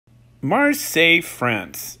Marseille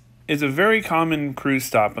France is a very common cruise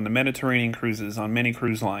stop on the Mediterranean cruises on many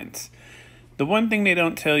cruise lines. The one thing they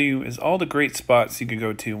don't tell you is all the great spots you could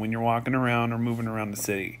go to when you're walking around or moving around the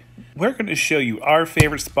city. We're going to show you our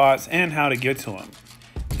favorite spots and how to get to them.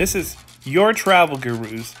 This is your travel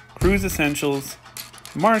gurus, Cruise Essentials,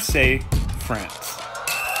 Marseille, France.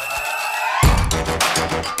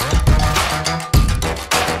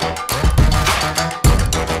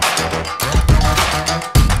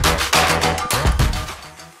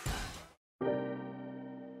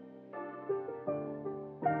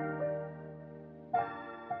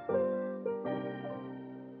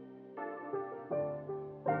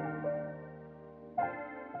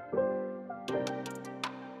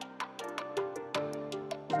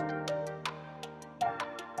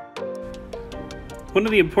 One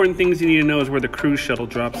of the important things you need to know is where the cruise shuttle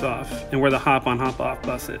drops off and where the hop-on hop-off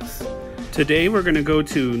bus is. Today we're going to go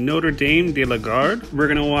to Notre Dame de la Garde. We're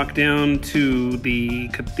going to walk down to the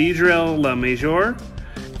Cathedral La Major.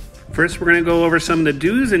 First we're going to go over some of the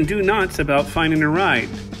do's and do nots about finding a ride.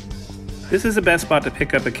 This is the best spot to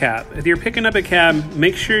pick up a cab. If you're picking up a cab,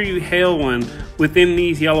 make sure you hail one within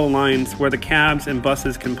these yellow lines where the cabs and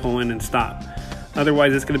buses can pull in and stop.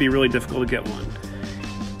 Otherwise it's going to be really difficult to get one.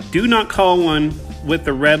 Do not call one with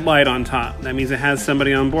the red light on top. That means it has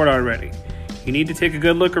somebody on board already. You need to take a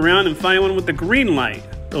good look around and find one with the green light.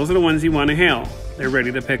 Those are the ones you want to hail. They're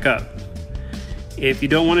ready to pick up. If you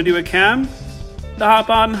don't want to do a cab, the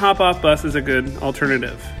hop-on, hop-off bus is a good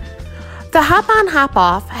alternative. The hop-on,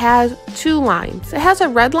 hop-off has two lines. It has a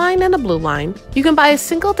red line and a blue line. You can buy a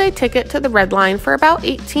single-day ticket to the red line for about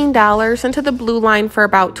 $18 and to the blue line for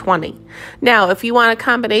about $20. Now, if you want a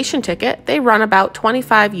combination ticket, they run about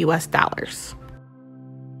 $25 US.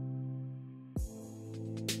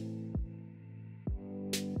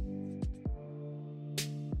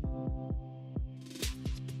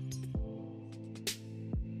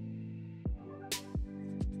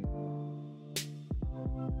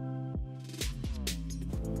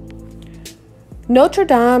 Notre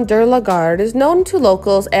Dame de la Garde is known to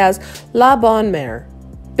locals as La Bonne Mère.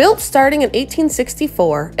 Built starting in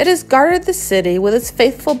 1864, it has guarded the city with its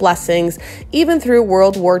faithful blessings even through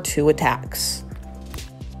World War II attacks.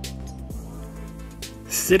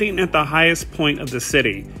 Sitting at the highest point of the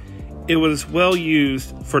city, it was well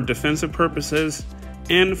used for defensive purposes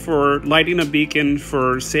and for lighting a beacon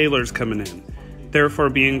for sailors coming in, therefore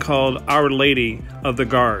being called Our Lady of the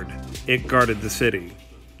Guard. It guarded the city.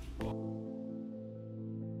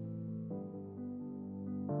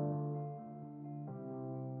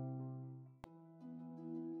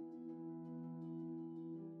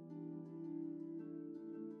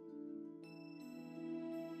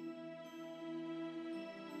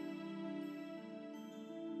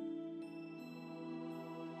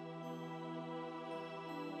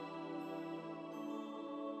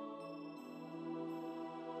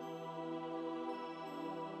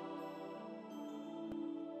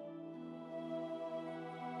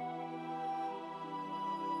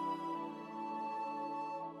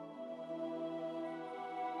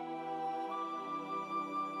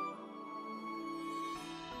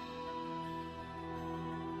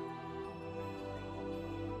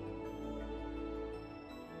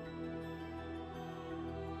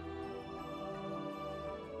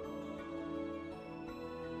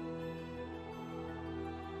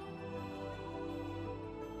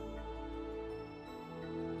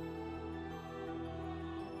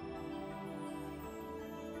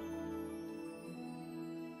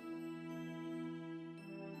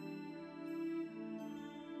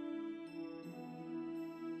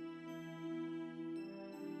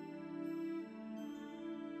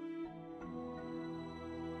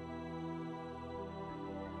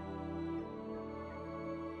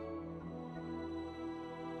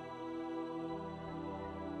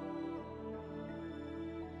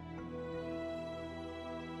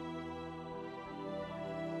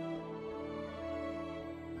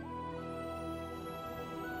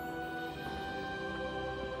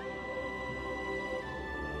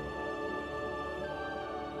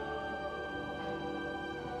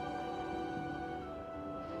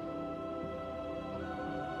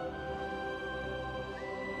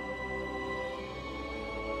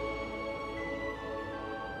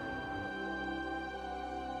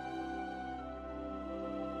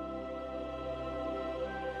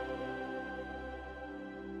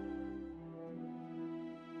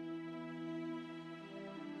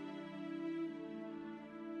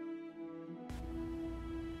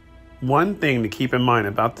 One thing to keep in mind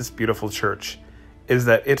about this beautiful church is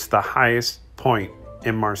that it's the highest point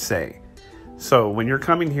in Marseille. So when you're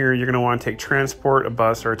coming here, you're going to want to take transport, a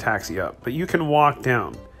bus, or a taxi up, but you can walk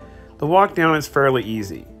down. The walk down is fairly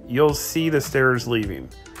easy. You'll see the stairs leaving.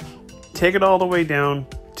 Take it all the way down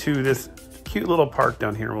to this cute little park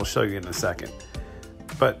down here. We'll show you in a second.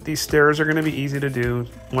 But these stairs are going to be easy to do.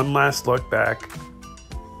 One last look back.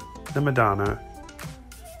 The Madonna.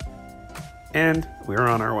 And we're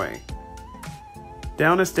on our way.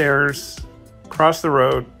 Down the stairs, across the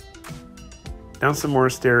road, down some more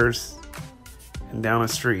stairs, and down a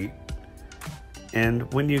street.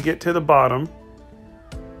 And when you get to the bottom,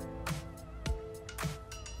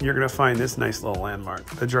 you're going to find this nice little landmark,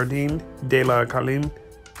 the Jardin de la Colline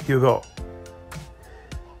Hugo.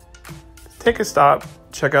 Take a stop,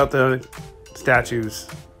 check out the statues,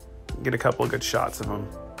 get a couple of good shots of them.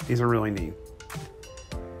 These are really neat.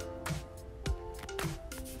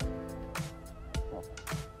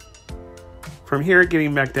 From here,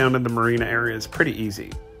 getting back down to the marina area is pretty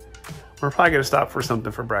easy. We're probably going to stop for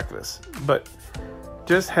something for breakfast, but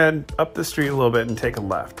just head up the street a little bit and take a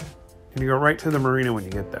left. And you go right to the marina when you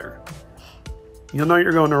get there. You'll know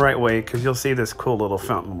you're going the right way because you'll see this cool little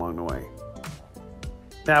fountain along the way.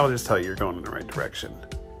 That will just tell you you're going in the right direction.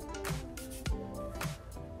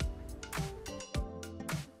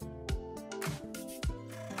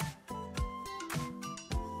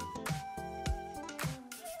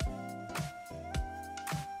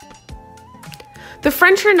 The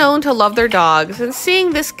French are known to love their dogs, and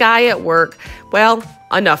seeing this guy at work, well,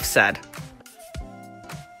 enough said.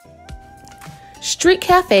 Street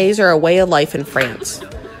cafes are a way of life in France.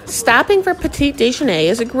 Stopping for petit déjeuner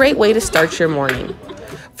is a great way to start your morning.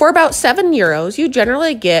 For about €7, you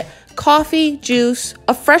generally get coffee, juice,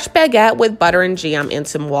 a fresh baguette with butter and jam, and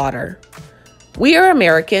some water. We are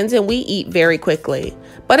Americans and we eat very quickly,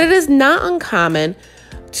 but it is not uncommon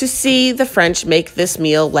to see the French make this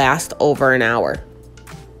meal last over an hour.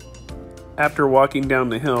 After walking down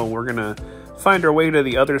the hill, we're going to find our way to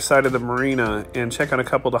the other side of the marina and check out a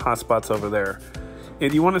couple of the hot spots over there.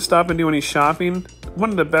 If you want to stop and do any shopping, one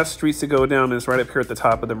of the best streets to go down is right up here at the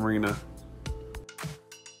top of the marina.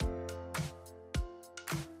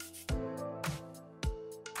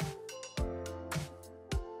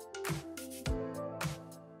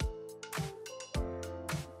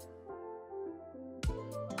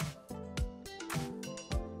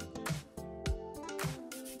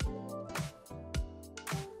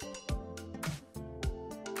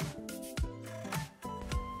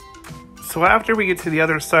 So after we get to the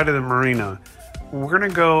other side of the marina, we're going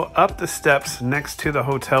to go up the steps next to the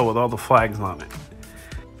hotel with all the flags on it.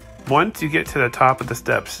 Once you get to the top of the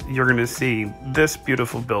steps, you're going to see this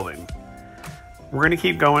beautiful building. We're going to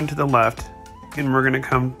keep going to the left, and we're going to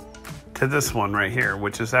come to this one right here,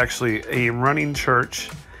 which is actually a running church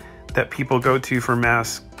that people go to for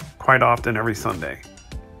Mass quite often every Sunday.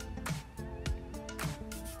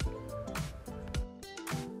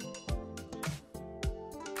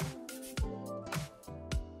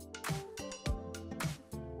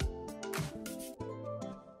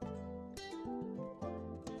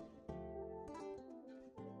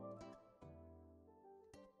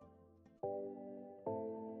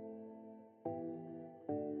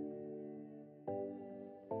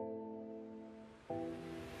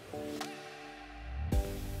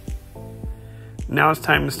 Now it's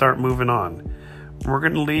time to start moving on. We're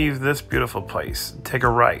going to leave this beautiful place, take a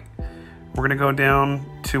right. We're going to go down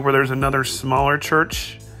to where there's another smaller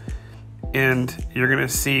church, and you're going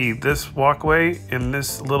to see this walkway and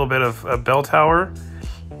this little bit of a bell tower,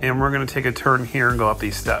 and we're going to take a turn here and go up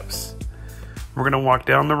these steps. We're going to walk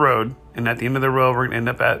down the road, and at the end of the road, we're going to end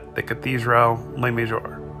up at the Cathédrale Le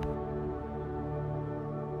Major.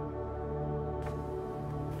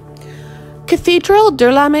 Cathedral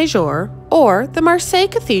de la Major, or the Marseille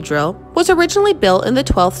Cathedral, was originally built in the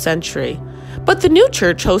 12th century, but the new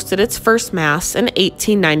church hosted its first Mass in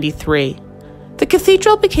 1893. The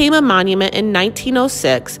cathedral became a monument in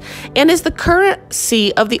 1906 and is the current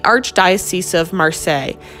seat of the Archdiocese of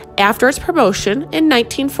Marseille after its promotion in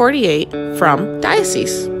 1948 from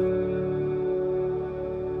diocese.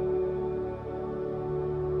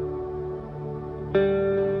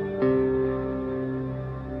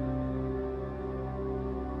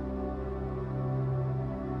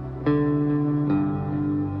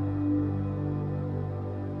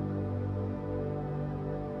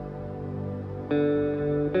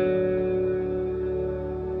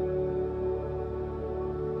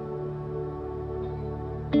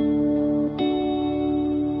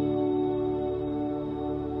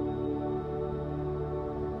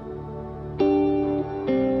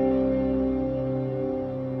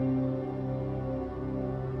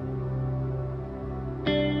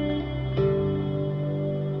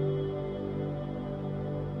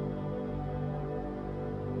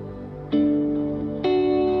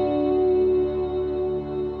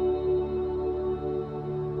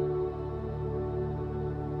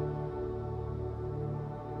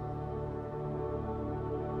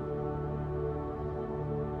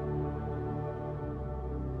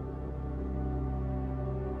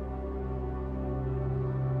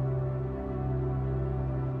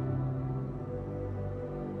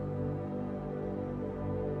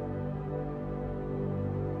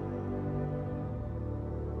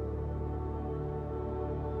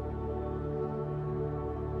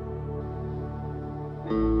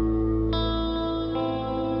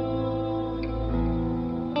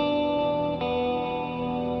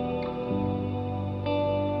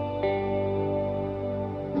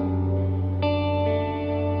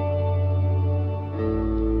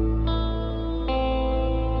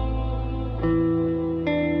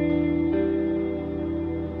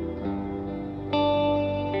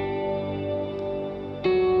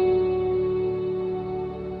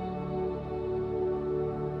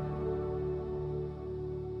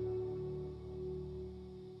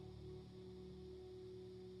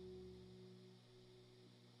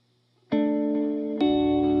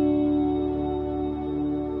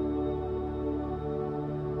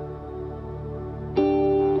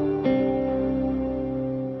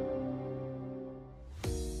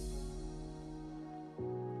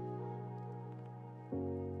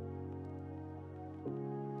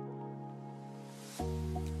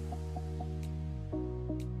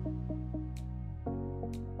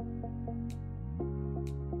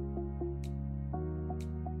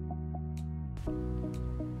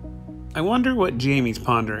 I wonder what Jamie's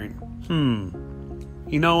pondering.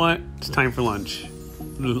 You know what? It's time for lunch.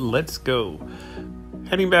 Let's go.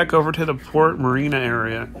 Heading back over to the Port Marina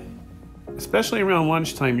area. Especially around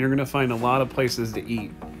lunchtime, you're going to find a lot of places to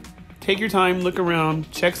eat. Take your time, look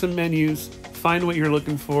around, check some menus, find what you're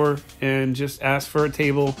looking for, and just ask for a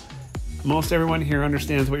table. Most everyone here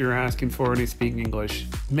understands what you're asking for and they speak English.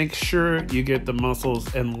 Make sure you get the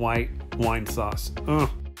mussels and white wine sauce. Ugh.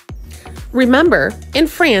 Remember, in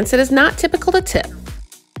France, it is not typical to tip.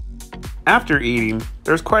 After eating,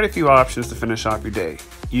 there's quite a few options to finish off your day.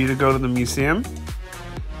 You either go to the museum,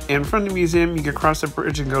 and from the museum you can cross the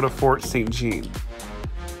bridge and go to Fort St. Jean.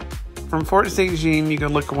 From Fort St. Jean you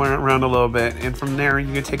can look around a little bit, and from there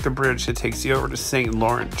you can take the bridge that takes you over to St.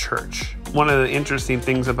 Laurent Church. One of the interesting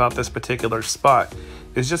things about this particular spot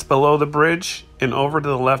is just below the bridge and over to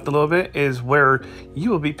the left a little bit is where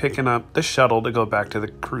you will be picking up the shuttle to go back to the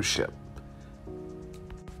cruise ship.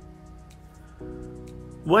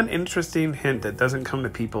 One interesting hint that doesn't come to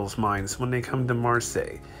people's minds when they come to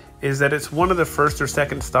Marseille is that it's one of the first or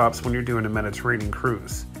second stops when you're doing a Mediterranean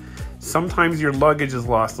cruise. Sometimes your luggage is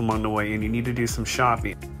lost along the way and you need to do some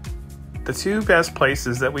shopping. The two best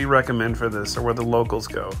places that we recommend for this are where the locals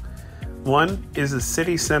go. One is the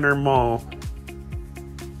city center mall,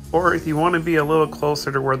 or if you want to be a little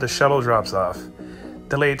closer to where the shuttle drops off,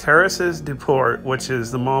 the Les Terraces du Port, which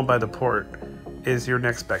is the mall by the port, is your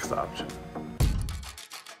next best option.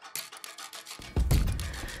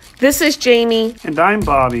 This is Jamie. And I'm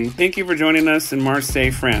Bobby. Thank you for joining us in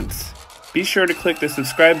Marseille, France. Be sure to click the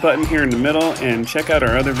subscribe button here in the middle and check out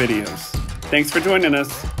our other videos. Thanks for joining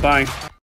us. Bye.